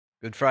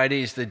Good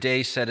Friday is the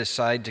day set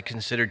aside to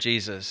consider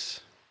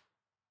Jesus,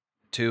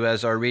 to,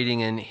 as our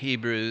reading in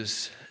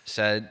Hebrews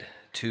said,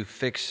 to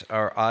fix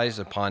our eyes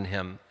upon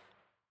him,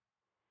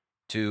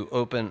 to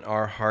open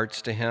our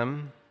hearts to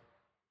him,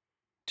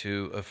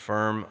 to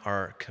affirm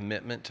our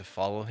commitment to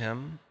follow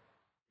him.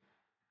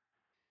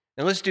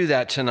 And let's do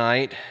that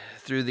tonight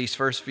through these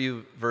first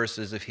few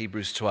verses of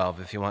Hebrews 12.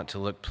 If you want to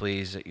look,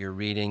 please, at your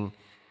reading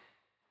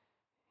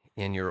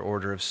in your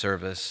order of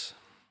service.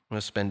 I'm going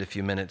to spend a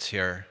few minutes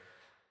here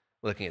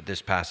looking at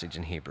this passage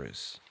in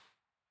Hebrews.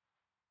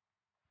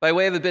 By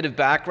way of a bit of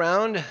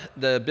background,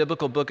 the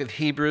biblical book of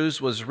Hebrews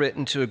was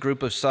written to a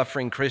group of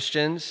suffering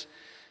Christians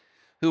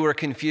who were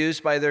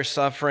confused by their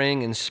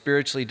suffering and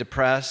spiritually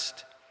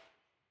depressed.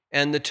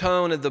 And the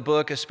tone of the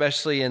book,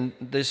 especially in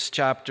this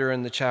chapter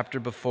and the chapter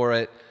before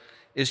it,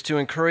 is to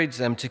encourage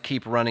them to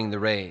keep running the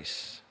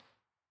race.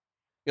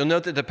 You'll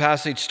note that the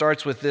passage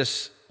starts with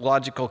this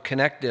logical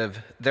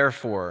connective,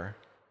 therefore.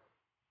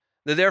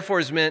 The therefore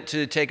is meant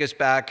to take us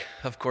back,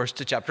 of course,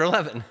 to chapter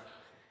 11.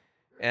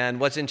 And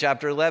what's in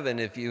chapter 11,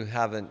 if you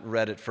haven't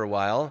read it for a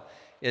while?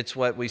 It's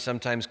what we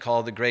sometimes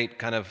call the great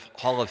kind of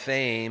hall of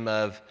fame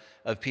of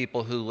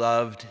people who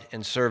loved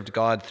and served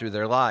God through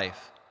their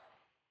life.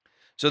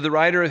 So the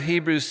writer of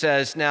Hebrews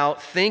says, now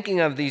thinking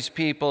of these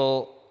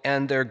people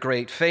and their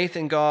great faith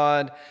in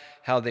God,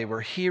 how they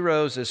were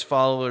heroes as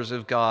followers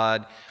of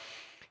God,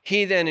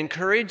 he then,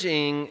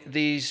 encouraging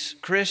these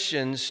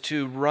Christians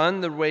to run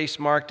the race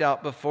marked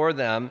out before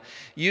them,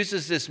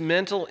 uses this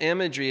mental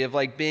imagery of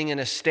like being in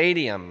a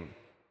stadium,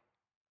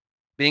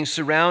 being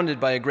surrounded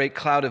by a great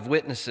cloud of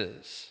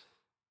witnesses.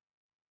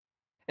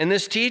 And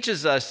this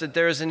teaches us that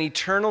there is an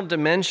eternal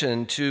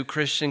dimension to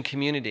Christian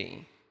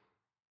community,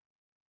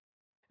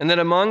 and that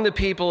among the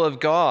people of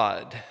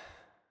God,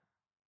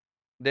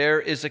 there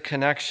is a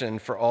connection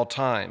for all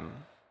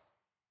time.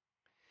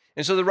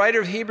 And so the writer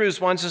of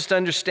Hebrews wants us to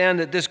understand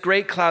that this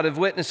great cloud of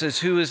witnesses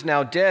who is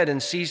now dead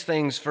and sees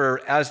things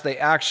for as they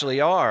actually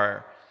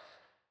are,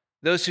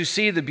 those who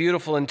see the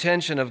beautiful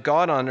intention of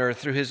God on earth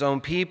through his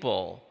own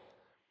people,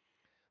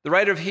 the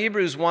writer of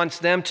Hebrews wants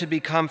them to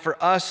become for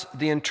us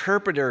the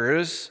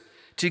interpreters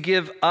to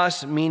give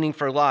us meaning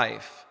for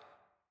life.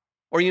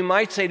 Or you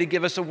might say to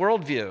give us a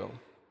worldview.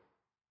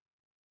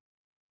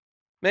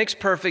 Makes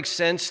perfect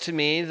sense to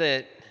me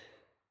that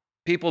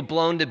people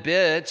blown to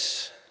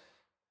bits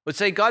would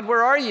say, God,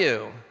 where are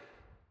you?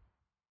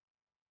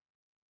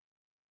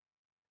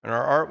 And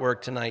our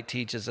artwork tonight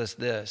teaches us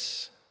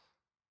this: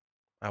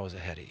 I was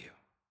ahead of you,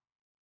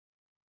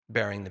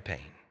 bearing the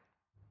pain,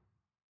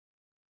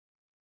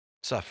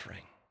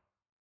 suffering,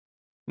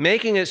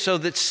 making it so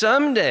that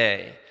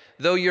someday,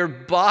 though your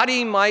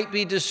body might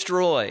be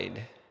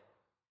destroyed,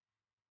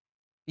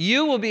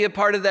 you will be a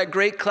part of that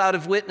great cloud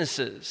of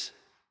witnesses.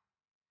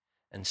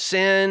 And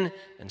sin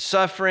and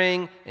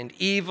suffering and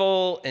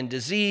evil and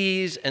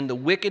disease and the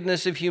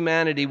wickedness of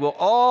humanity will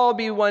all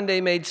be one day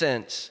made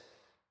sense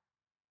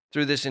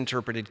through this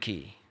interpreted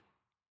key.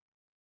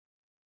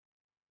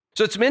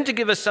 So it's meant to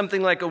give us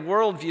something like a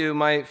worldview.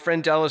 My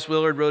friend Dallas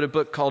Willard wrote a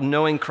book called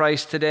Knowing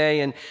Christ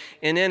Today, and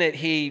in it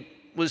he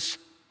was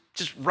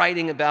just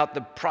writing about the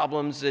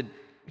problems that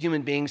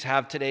human beings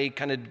have today,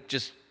 kind of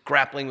just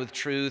grappling with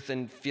truth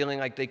and feeling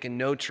like they can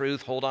know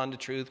truth, hold on to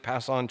truth,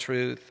 pass on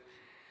truth.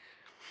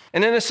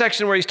 And in a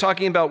section where he's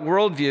talking about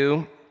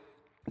worldview,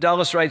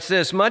 Dallas writes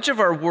this: much of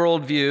our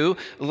worldview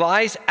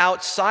lies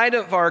outside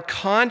of our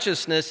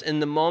consciousness in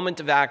the moment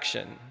of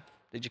action.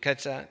 Did you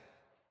catch that?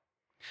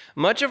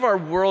 Much of our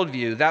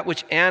worldview, that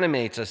which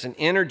animates us and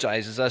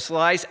energizes us,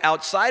 lies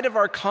outside of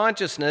our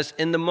consciousness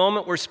in the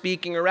moment we're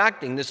speaking or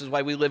acting. This is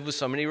why we live with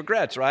so many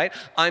regrets, right?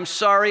 I'm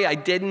sorry, I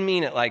didn't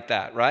mean it like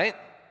that, right?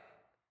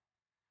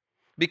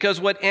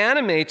 Because what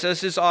animates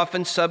us is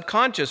often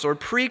subconscious or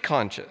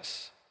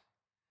preconscious.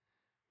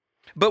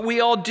 But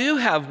we all do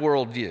have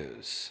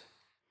worldviews,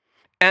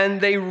 and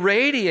they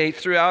radiate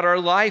throughout our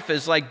life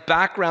as like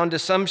background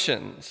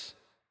assumptions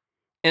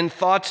and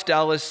thoughts,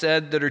 Dallas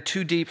said, that are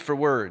too deep for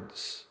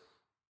words.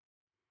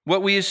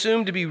 What we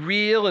assume to be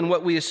real and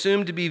what we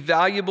assume to be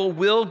valuable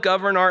will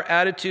govern our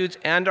attitudes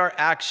and our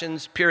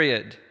actions,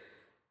 period.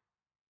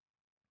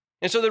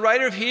 And so the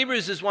writer of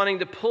Hebrews is wanting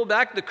to pull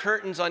back the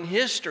curtains on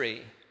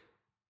history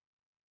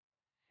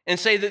and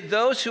say that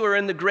those who are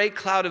in the great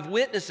cloud of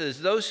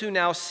witnesses, those who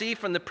now see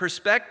from the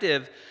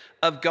perspective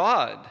of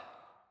God,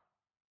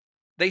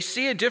 they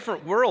see a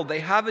different world.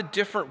 They have a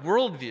different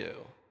worldview.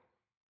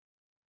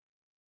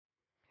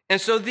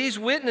 And so these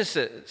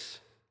witnesses,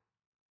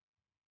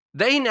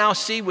 they now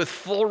see with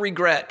full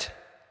regret.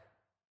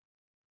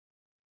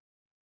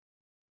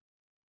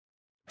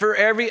 For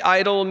every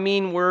idle,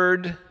 mean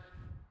word,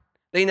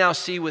 they now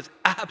see with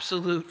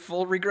absolute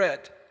full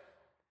regret.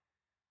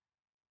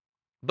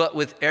 But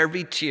with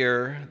every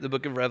tear, the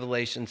book of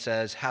Revelation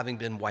says, having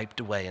been wiped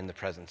away in the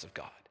presence of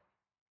God.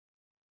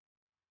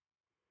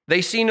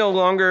 They see no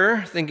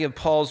longer, thinking of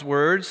Paul's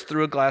words,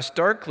 through a glass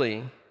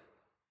darkly,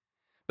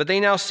 but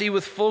they now see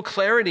with full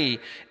clarity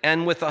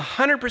and with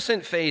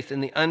 100% faith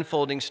in the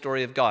unfolding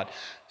story of God.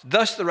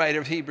 Thus, the writer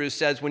of Hebrews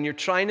says, when you're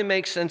trying to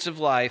make sense of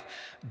life,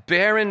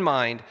 bear in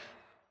mind,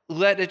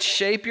 let it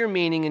shape your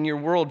meaning and your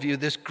worldview,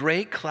 this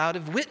great cloud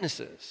of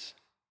witnesses.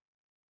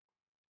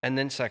 And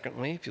then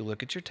secondly, if you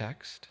look at your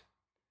text,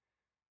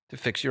 to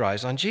fix your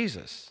eyes on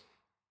Jesus.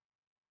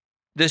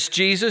 This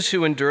Jesus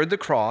who endured the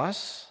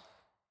cross.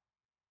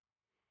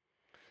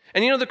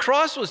 And the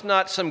cross was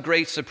not some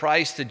great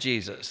surprise to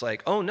Jesus,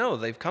 like, oh no,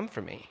 they've come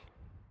for me.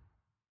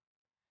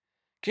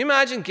 Can you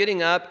imagine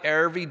getting up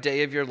every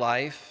day of your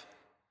life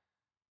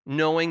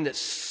knowing that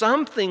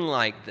something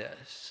like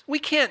this, we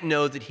can't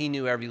know that he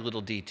knew every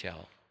little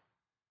detail.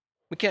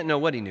 We can't know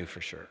what he knew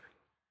for sure.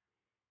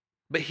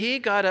 But he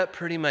got up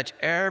pretty much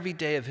every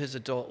day of his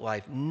adult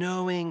life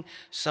knowing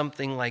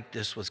something like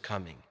this was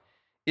coming.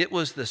 It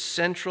was the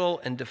central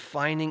and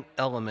defining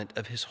element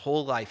of his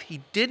whole life.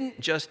 He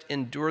didn't just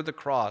endure the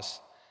cross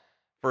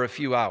for a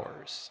few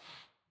hours.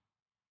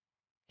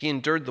 He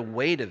endured the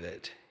weight of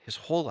it his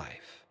whole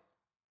life.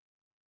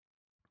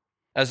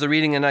 As the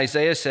reading in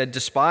Isaiah said,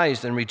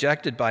 despised and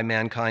rejected by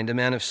mankind, a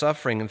man of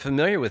suffering and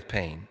familiar with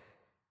pain.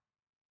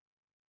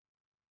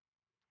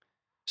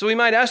 So we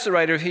might ask the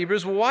writer of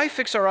Hebrews, well, why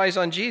fix our eyes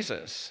on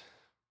Jesus?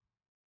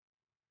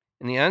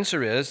 And the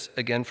answer is,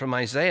 again from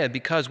Isaiah,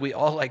 because we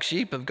all like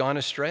sheep have gone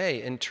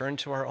astray and turned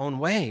to our own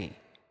way.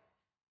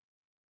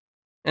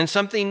 And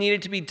something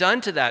needed to be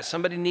done to that.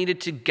 Somebody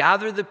needed to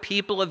gather the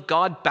people of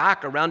God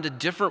back around a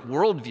different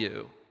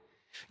worldview.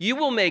 You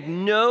will make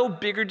no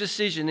bigger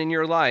decision in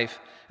your life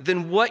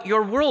than what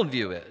your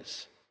worldview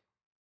is.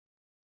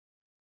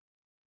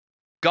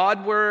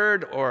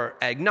 Godward or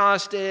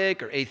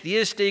agnostic or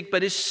atheistic,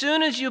 but as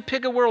soon as you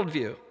pick a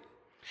worldview,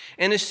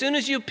 and as soon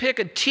as you pick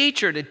a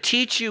teacher to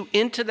teach you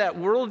into that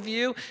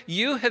worldview,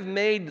 you have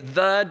made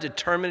the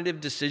determinative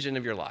decision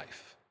of your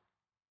life.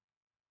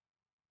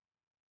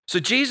 So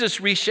Jesus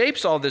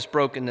reshapes all this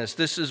brokenness.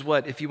 This is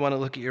what, if you want to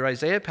look at your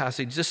Isaiah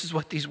passage, this is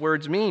what these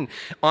words mean.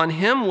 On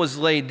him was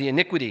laid the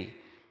iniquity,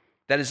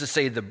 that is to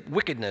say, the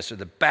wickedness or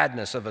the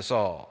badness of us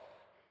all.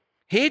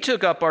 He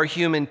took up our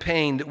human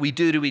pain that we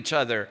do to each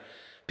other.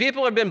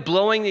 People have been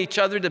blowing each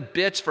other to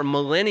bits for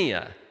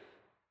millennia.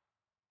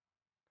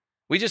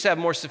 We just have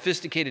more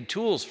sophisticated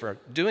tools for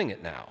doing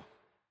it now.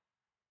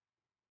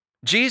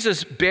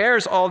 Jesus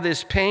bears all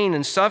this pain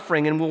and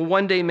suffering and will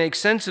one day make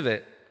sense of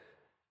it.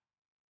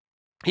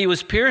 He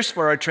was pierced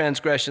for our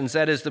transgressions,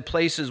 that is, the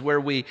places where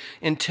we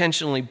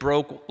intentionally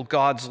broke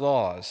God's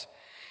laws.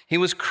 He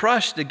was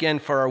crushed again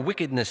for our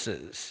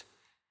wickednesses,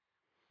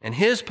 and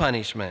his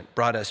punishment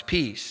brought us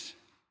peace.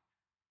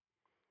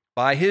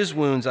 By his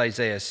wounds,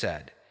 Isaiah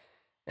said.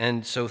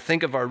 And so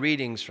think of our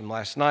readings from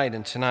last night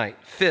and tonight.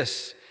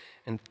 Fists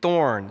and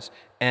thorns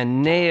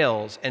and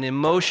nails and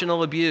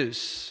emotional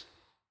abuse.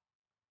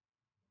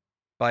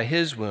 By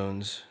his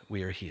wounds,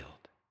 we are healed.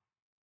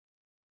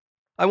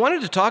 I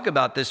wanted to talk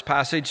about this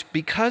passage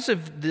because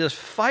of the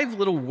 5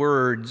 little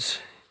words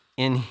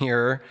in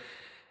here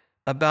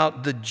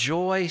about the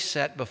joy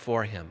set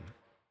before him.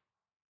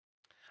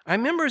 I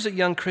remember as a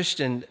young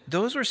Christian,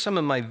 those were some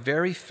of my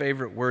very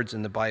favorite words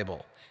in the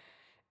Bible.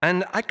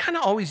 And I kind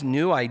of always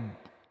knew I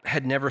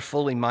had never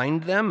fully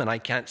mined them, and I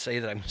can't say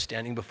that I'm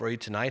standing before you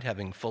tonight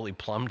having fully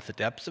plumbed the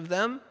depths of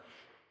them.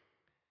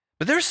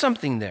 But there's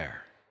something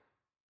there.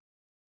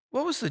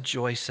 What was the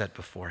joy set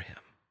before him?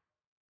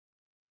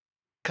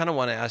 I kind of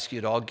want to ask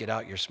you to all get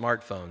out your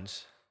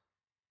smartphones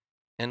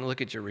and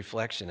look at your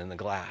reflection in the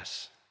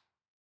glass.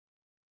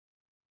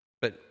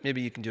 But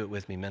maybe you can do it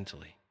with me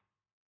mentally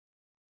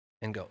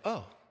and go,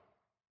 oh,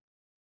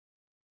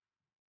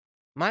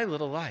 my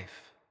little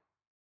life,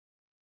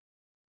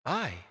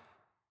 I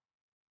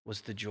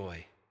was the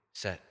joy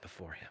set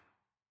before him.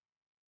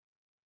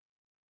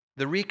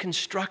 The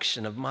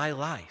reconstruction of my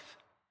life.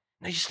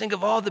 Now just think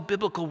of all the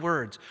biblical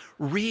words: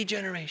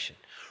 regeneration,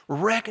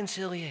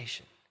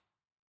 reconciliation,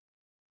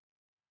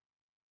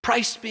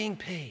 price being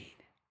paid.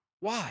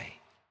 Why?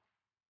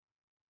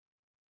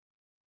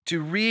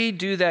 To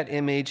redo that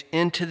image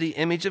into the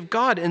image of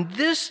God. And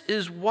this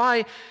is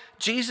why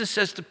Jesus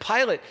says to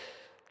Pilate,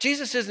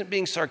 Jesus isn't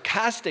being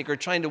sarcastic or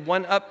trying to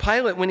one-up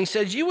Pilate when he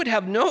says, you would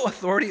have no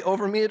authority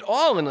over me at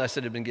all unless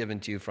it had been given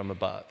to you from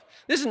above.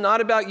 This is not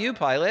about you,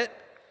 Pilate.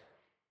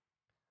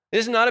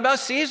 This is not about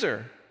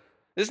Caesar.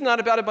 This is not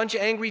about a bunch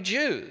of angry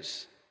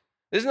Jews.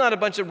 This is not a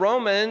bunch of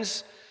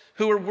Romans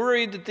who are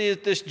worried that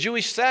this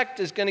Jewish sect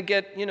is going to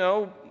get,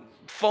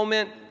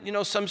 foment,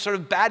 some sort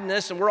of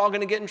badness, and we're all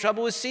going to get in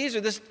trouble with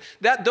Caesar.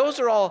 Those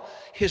are all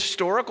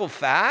historical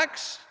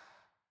facts,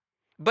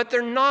 but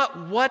they're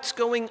not what's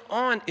going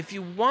on. If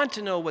you want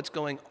to know what's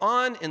going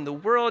on in the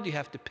world, you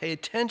have to pay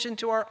attention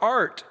to our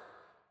art.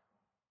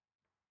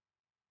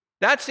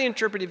 That's the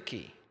interpretive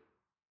key.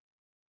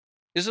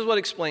 This is what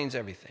explains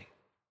everything.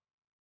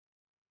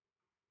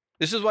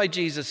 This is why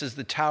Jesus is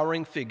the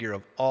towering figure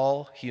of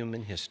all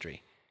human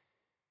history.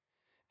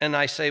 And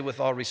I say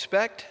with all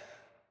respect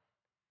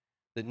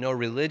that no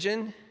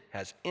religion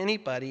has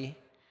anybody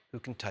who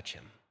can touch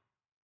him.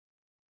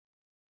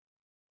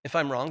 If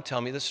I'm wrong,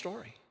 tell me the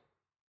story.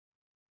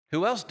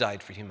 Who else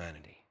died for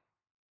humanity?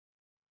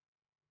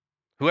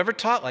 Whoever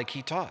taught like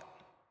he taught.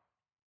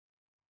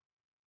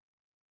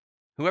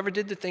 Whoever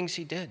did the things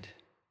he did.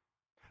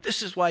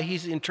 This is why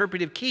he's the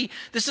interpretive key.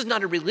 This is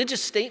not a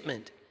religious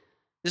statement.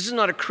 This is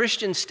not a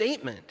Christian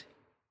statement.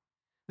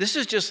 This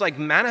is just like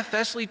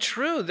manifestly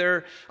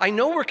true. I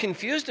know we're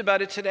confused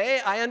about it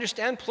today. I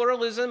understand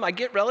pluralism. I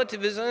get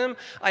relativism.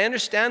 I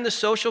understand the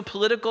social,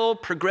 political,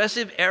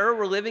 progressive era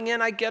we're living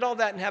in. I get all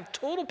that and have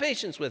total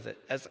patience with it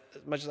as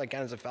much as I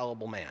can as a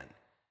fallible man.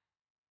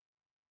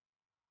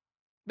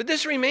 But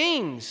this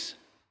remains.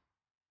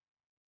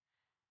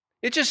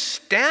 It just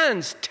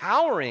stands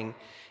towering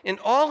in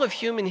all of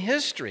human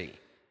history,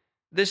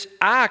 this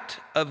act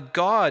of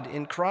God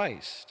in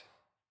Christ.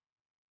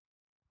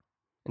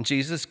 And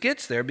Jesus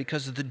gets there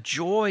because of the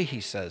joy,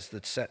 he says,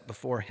 that's set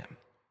before him.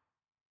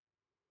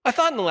 I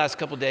thought in the last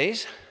couple of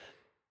days,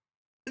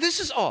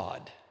 this is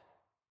odd,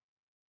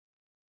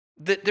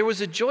 that there was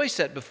a joy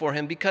set before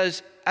him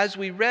because as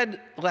we read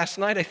last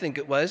night, I think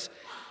it was,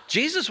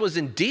 Jesus was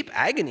in deep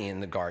agony in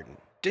the garden.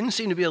 Didn't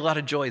seem to be a lot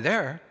of joy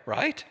there,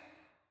 right?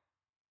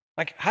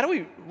 Like, how do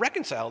we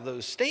reconcile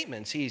those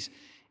statements? He's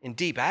in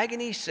deep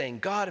agony, saying,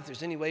 God, if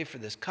there's any way for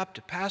this cup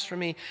to pass from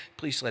me,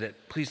 please let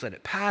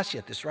it pass.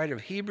 Yet this writer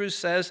of Hebrews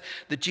says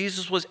that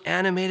Jesus was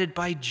animated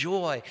by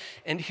joy.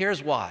 And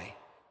here's why.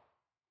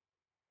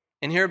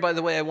 And here, by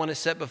the way, I want to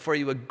set before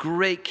you a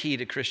great key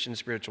to Christian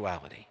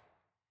spirituality.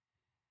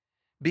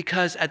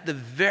 Because at the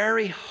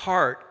very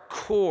heart,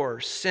 core,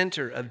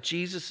 center of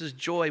Jesus'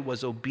 joy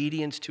was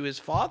obedience to his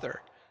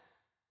Father.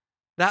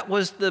 That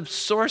was the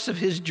source of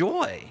his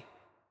joy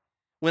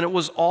when it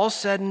was all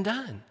said and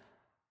done.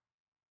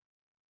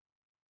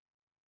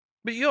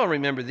 But you all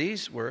remember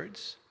these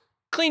words.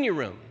 Clean your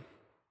room.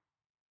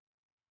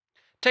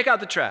 Take out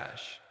the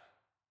trash.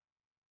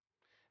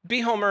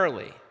 Be home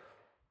early.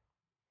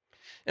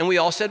 And we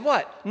all said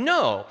what?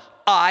 No,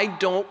 I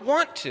don't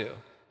want to.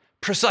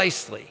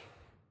 Precisely.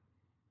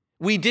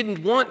 We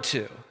didn't want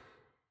to.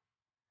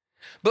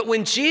 But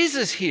when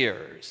Jesus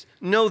hears,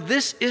 no,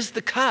 this is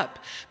the cup,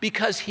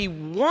 because he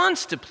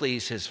wants to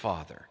please his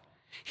Father,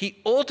 he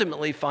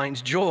ultimately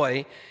finds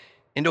joy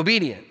in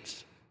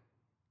obedience.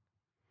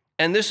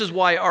 And this is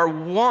why our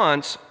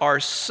wants are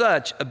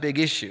such a big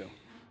issue.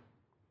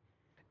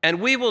 And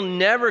we will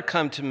never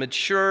come to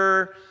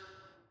mature,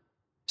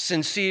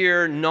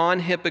 sincere,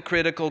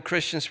 non-hypocritical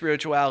Christian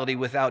spirituality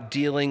without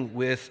dealing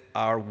with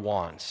our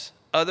wants.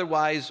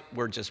 Otherwise,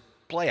 we're just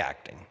play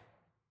acting.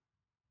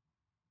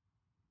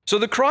 So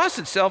the cross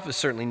itself is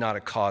certainly not a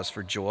cause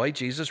for joy.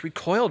 Jesus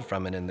recoiled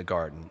from it in the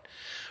garden.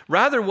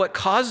 Rather, what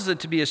causes it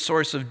to be a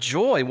source of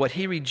joy, what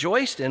he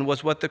rejoiced in,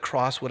 was what the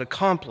cross would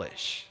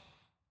accomplish.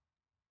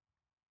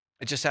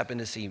 I just happened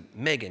to see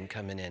Megan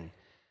coming in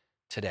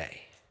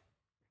today,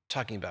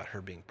 talking about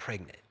her being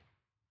pregnant.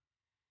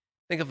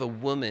 Think of a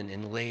woman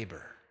in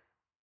labor.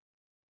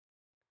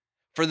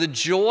 For the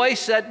joy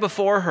set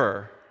before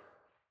her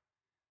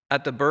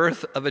at the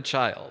birth of a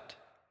child,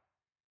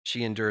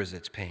 she endures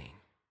its pain.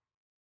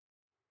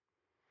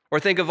 Or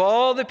think of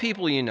all the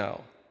people you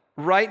know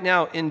right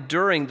now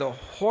enduring the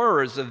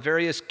horrors of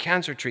various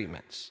cancer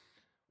treatments.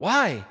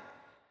 Why?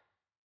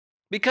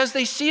 Because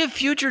they see a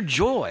future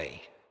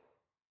joy.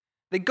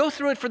 They go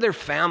through it for their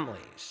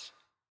families.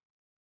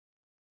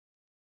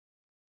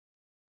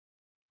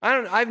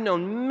 I've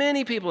known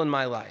many people in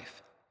my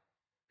life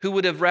who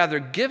would have rather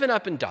given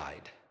up and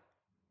died,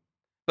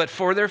 but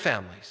for their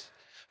families,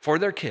 for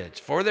their kids,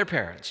 for their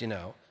parents,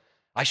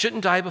 I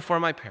shouldn't die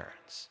before my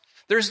parents.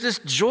 There's this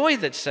joy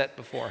that's set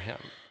before him,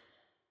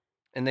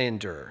 and they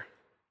endure.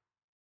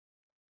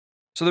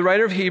 So the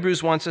writer of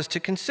Hebrews wants us to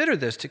consider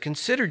this, to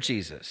consider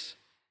Jesus.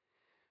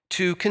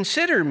 To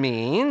consider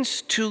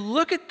means to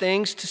look at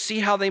things to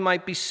see how they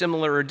might be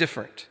similar or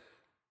different.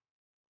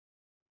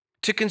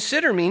 To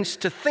consider means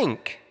to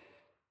think.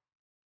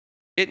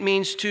 It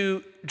means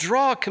to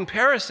draw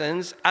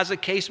comparisons as a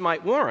case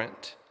might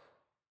warrant.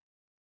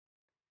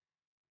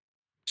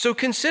 So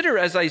consider,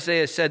 as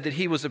Isaiah said, that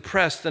he was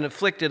oppressed and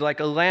afflicted like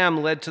a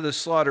lamb led to the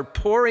slaughter,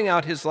 pouring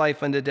out his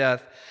life unto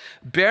death,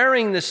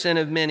 bearing the sin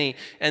of many.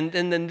 And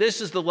then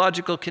this is the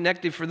logical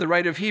connective for the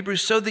writer of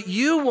Hebrews, so that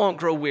you won't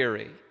grow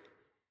weary.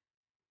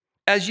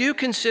 As you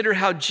consider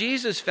how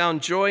Jesus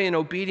found joy in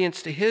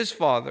obedience to his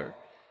Father,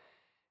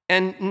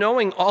 and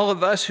knowing all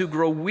of us who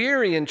grow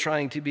weary in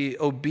trying to be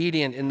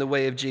obedient in the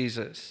way of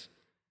Jesus,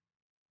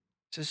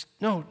 says,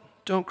 no,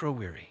 don't grow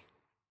weary.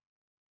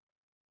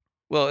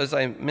 Well, as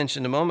I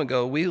mentioned a moment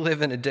ago, we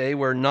live in a day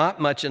where not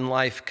much in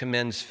life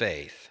commends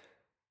faith.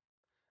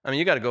 I mean,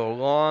 you got to go a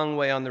long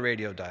way on the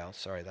radio dial.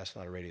 Sorry, that's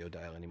not a radio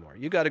dial anymore.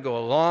 You got to go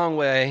a long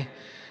way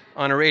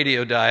on a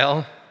radio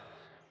dial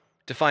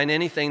to find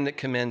anything that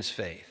commends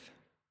faith.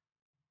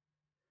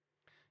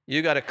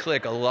 You got to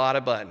click a lot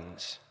of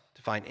buttons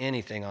to find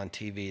anything on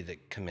TV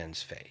that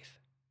commends faith.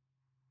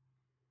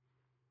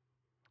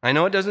 I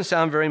know it doesn't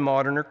sound very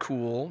modern or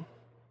cool.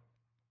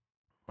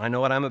 I know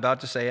what I'm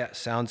about to say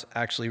sounds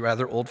actually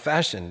rather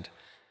old-fashioned.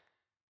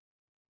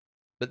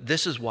 But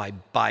this is why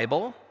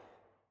Bible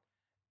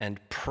and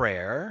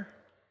prayer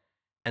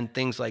and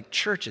things like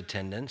church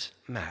attendance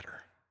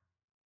matter.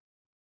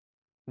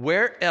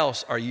 Where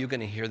else are you going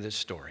to hear this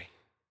story?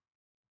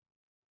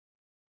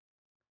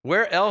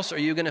 Where else are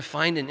you going to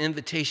find an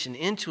invitation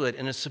into it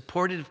and a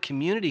supportive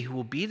community who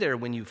will be there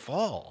when you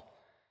fall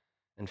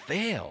and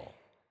fail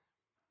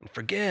and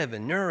forgive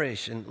and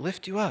nourish and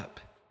lift you up?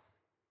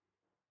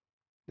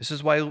 This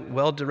is why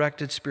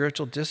well-directed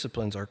spiritual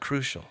disciplines are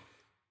crucial,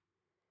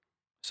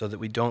 so that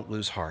we don't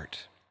lose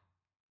heart.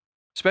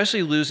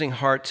 Especially losing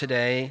heart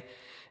today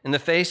in the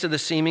face of the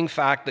seeming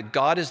fact that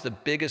God is the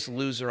biggest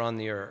loser on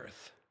the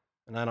earth.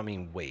 And I don't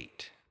mean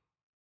weight.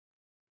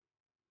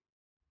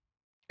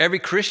 Every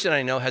Christian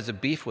I know has a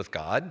beef with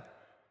God.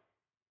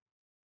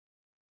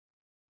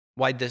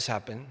 Why'd this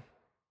happen?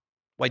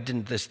 Why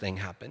didn't this thing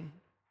happen?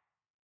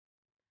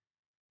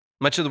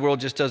 Much of the world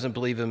just doesn't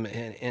believe in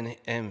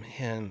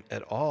him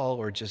at all,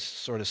 or just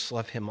sort of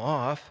slough him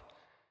off.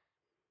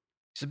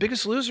 He's the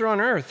biggest loser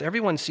on earth.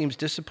 Everyone seems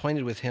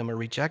disappointed with him or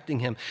rejecting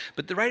him.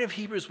 But the writer of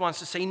Hebrews wants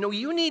to say, no,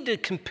 you need to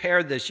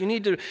compare this. You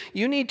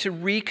need to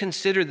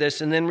reconsider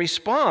this and then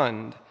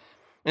respond.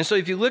 And so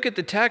if you look at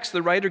the text,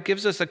 the writer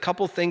gives us a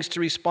couple things to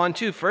respond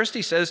to. First,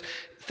 he says,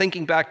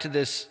 thinking back to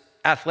this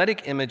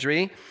athletic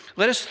imagery,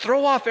 let us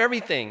throw off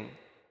everything.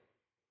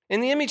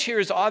 And the image here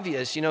is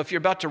obvious. If you're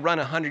about to run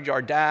a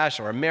 100-yard dash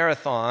or a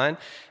marathon,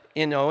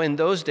 in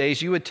those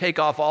days, you would take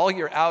off all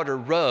your outer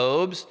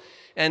robes.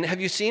 And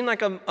have you seen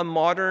like a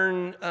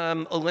modern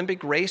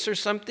Olympic race or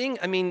something?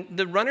 I mean,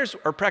 the runners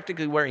are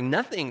practically wearing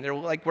nothing. They're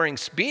like wearing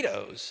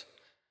Speedos.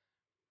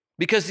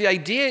 Because the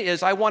idea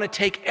is I want to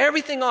take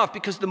everything off,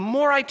 because the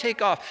more I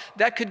take off,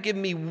 that could give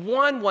me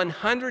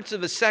 1/100th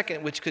of a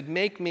second, which could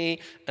make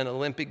me an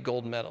Olympic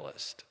gold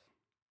medalist.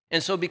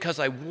 And so because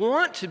I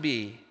want to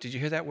be, did you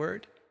hear that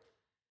word?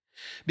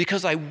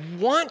 Because I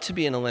want to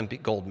be an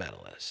Olympic gold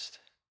medalist,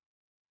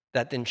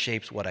 that then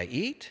shapes what I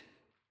eat,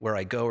 where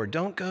I go or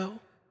don't go,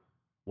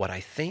 what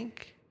I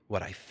think,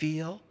 what I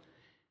feel,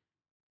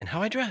 and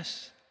how I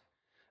dress.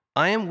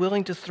 I am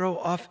willing to throw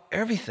off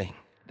everything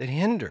that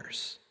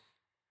hinders.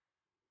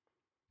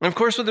 And of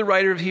course, what the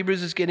writer of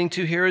Hebrews is getting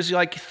to here is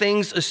like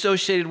things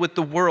associated with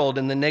the world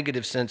in the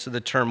negative sense of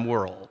the term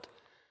world.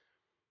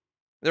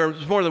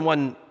 There's more than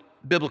one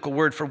biblical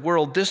word for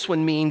world. This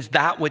one means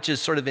that which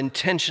is sort of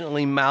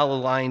intentionally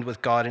malaligned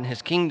with God and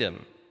his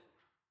kingdom.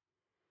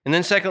 And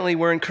then secondly,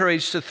 we're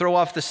encouraged to throw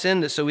off the sin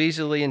that so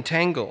easily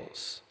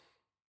entangles.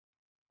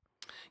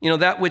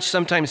 That which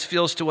sometimes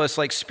feels to us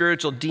like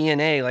spiritual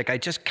DNA, like I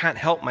just can't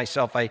help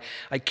myself. I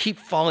keep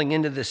falling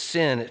into this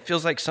sin. It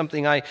feels like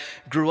something I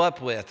grew up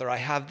with, or I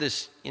have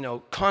this,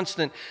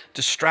 constant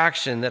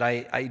distraction that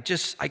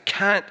I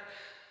can't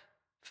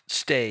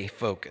stay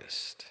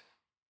focused.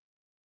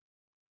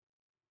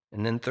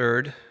 And then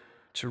third,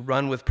 to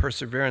run with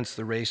perseverance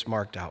the race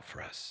marked out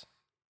for us.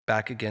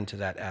 Back again to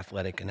that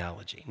athletic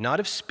analogy. Not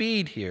of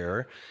speed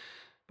here,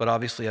 but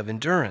obviously of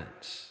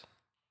endurance.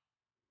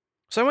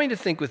 So I want you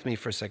to think with me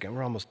for a second.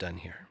 We're almost done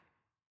here.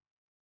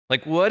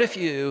 Like, what if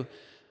you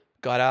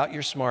got out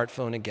your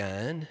smartphone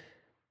again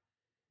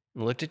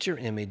and looked at your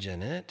image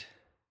in it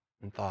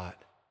and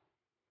thought,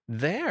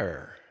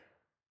 there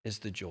is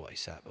the joy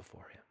sat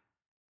before him.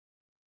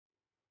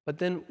 But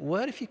then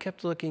what if you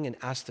kept looking and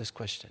asked this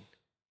question?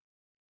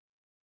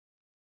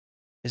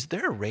 Is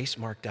there a race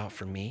marked out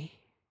for me?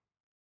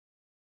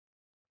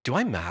 Do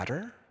I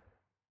matter?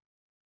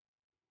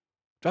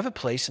 Do I have a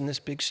place in this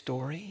big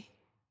story?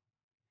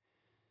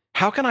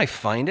 How can I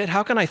find it?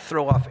 How can I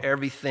throw off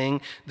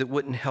everything that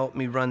wouldn't help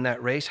me run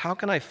that race? How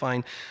can I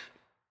find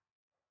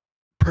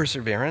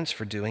perseverance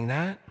for doing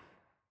that?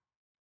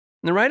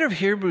 And the writer of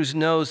Hebrews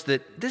knows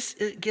that this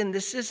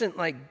isn't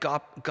like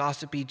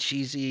gossipy,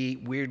 cheesy,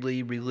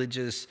 weirdly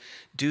religious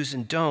do's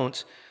and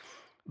don'ts,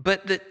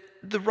 but that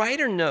the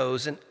writer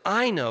knows, and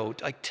I know,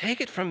 like take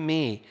it from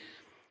me,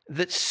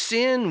 that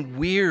sin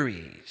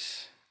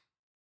wearies,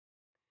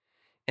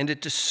 and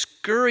it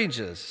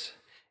discourages,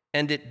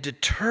 and it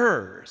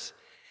deters.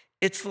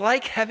 It's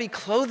like heavy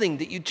clothing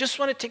that you just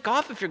want to take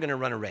off if you're going to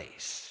run a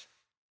race.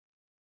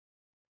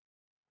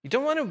 You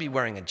don't want to be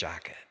wearing a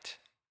jacket.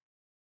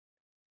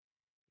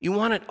 You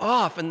want it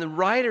off, and the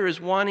writer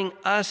is wanting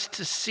us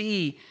to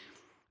see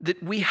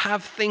that we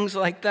have things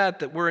like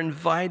that we're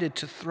invited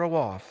to throw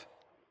off,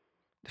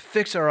 to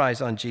fix our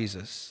eyes on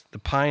Jesus, the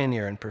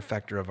pioneer and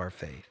perfecter of our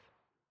faith.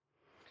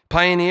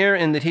 Pioneer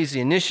in that he's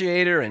the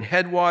initiator and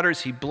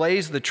headwaters. He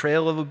blazed the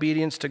trail of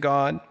obedience to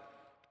God.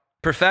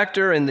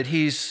 Perfecter in that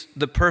he's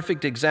the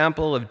perfect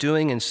example of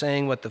doing and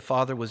saying what the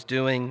Father was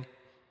doing.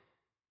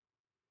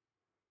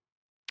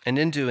 And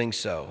in doing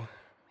so,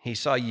 he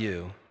saw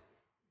you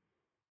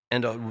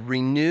and a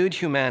renewed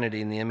humanity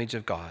in the image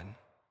of God.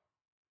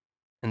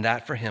 And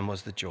that for him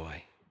was the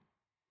joy.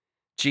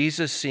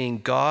 Jesus seeing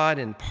God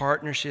in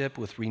partnership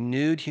with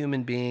renewed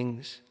human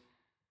beings,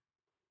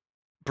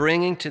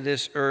 bringing to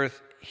this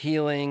earth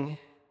healing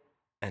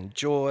and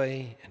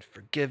joy and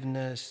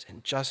forgiveness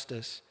and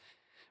justice,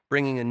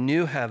 bringing a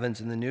new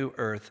heavens and the new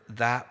earth,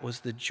 that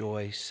was the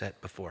joy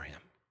set before him.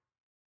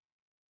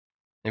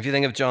 If you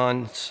think of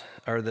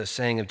the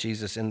saying of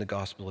Jesus in the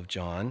Gospel of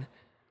John,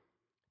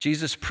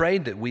 Jesus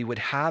prayed that we would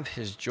have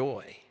his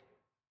joy.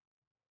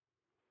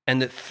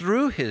 and that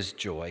through his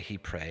joy, he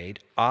prayed,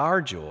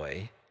 our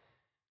joy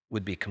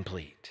would be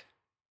complete.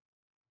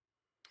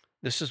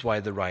 This is why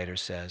the writer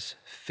says,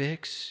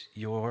 fix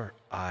your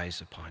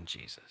eyes upon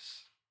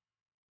Jesus.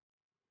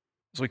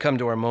 As we come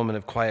to our moment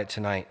of quiet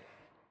tonight,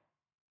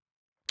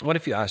 what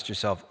if you asked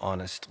yourself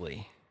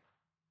honestly,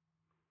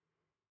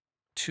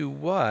 to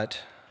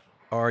what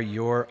are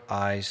your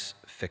eyes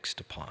fixed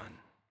upon?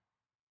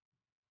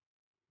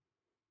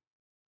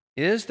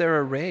 Is there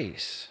a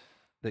race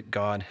that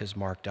God has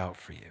marked out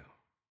for you?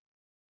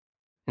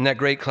 In that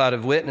great cloud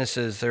of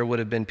witnesses, there would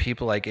have been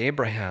people like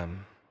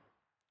Abraham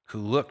who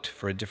looked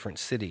for a different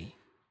city,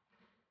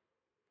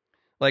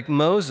 like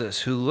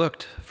Moses who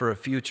looked for a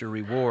future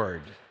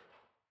reward.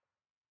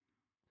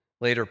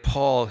 Later,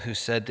 Paul, who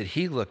said that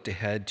he looked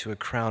ahead to a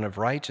crown of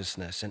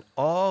righteousness. And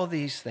all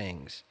these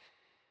things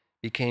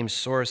became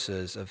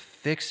sources of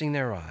fixing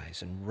their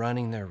eyes and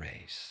running their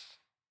race.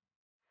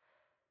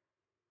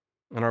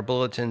 In our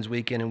bulletins,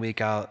 week in and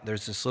week out,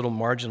 there's this little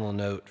marginal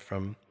note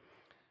from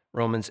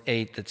Romans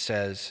 8 that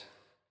says,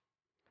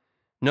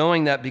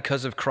 knowing that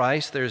because of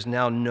Christ there is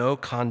now no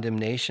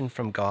condemnation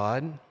from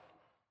God,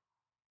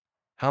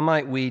 how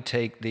might we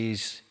take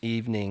these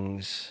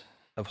evenings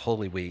of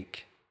Holy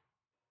Week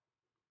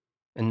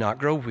and not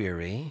grow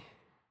weary,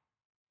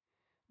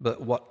 but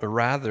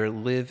rather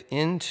live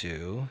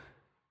into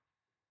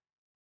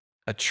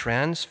a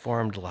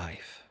transformed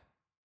life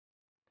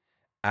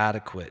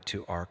adequate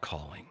to our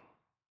calling?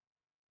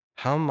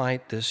 How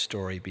might this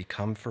story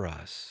become for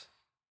us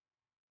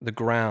the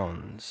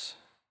grounds,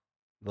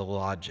 the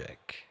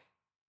logic,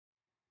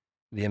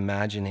 the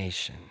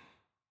imagination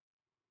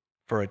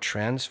for a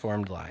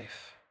transformed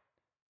life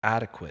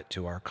adequate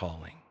to our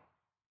calling,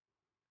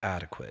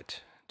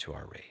 adequate to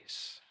our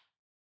race?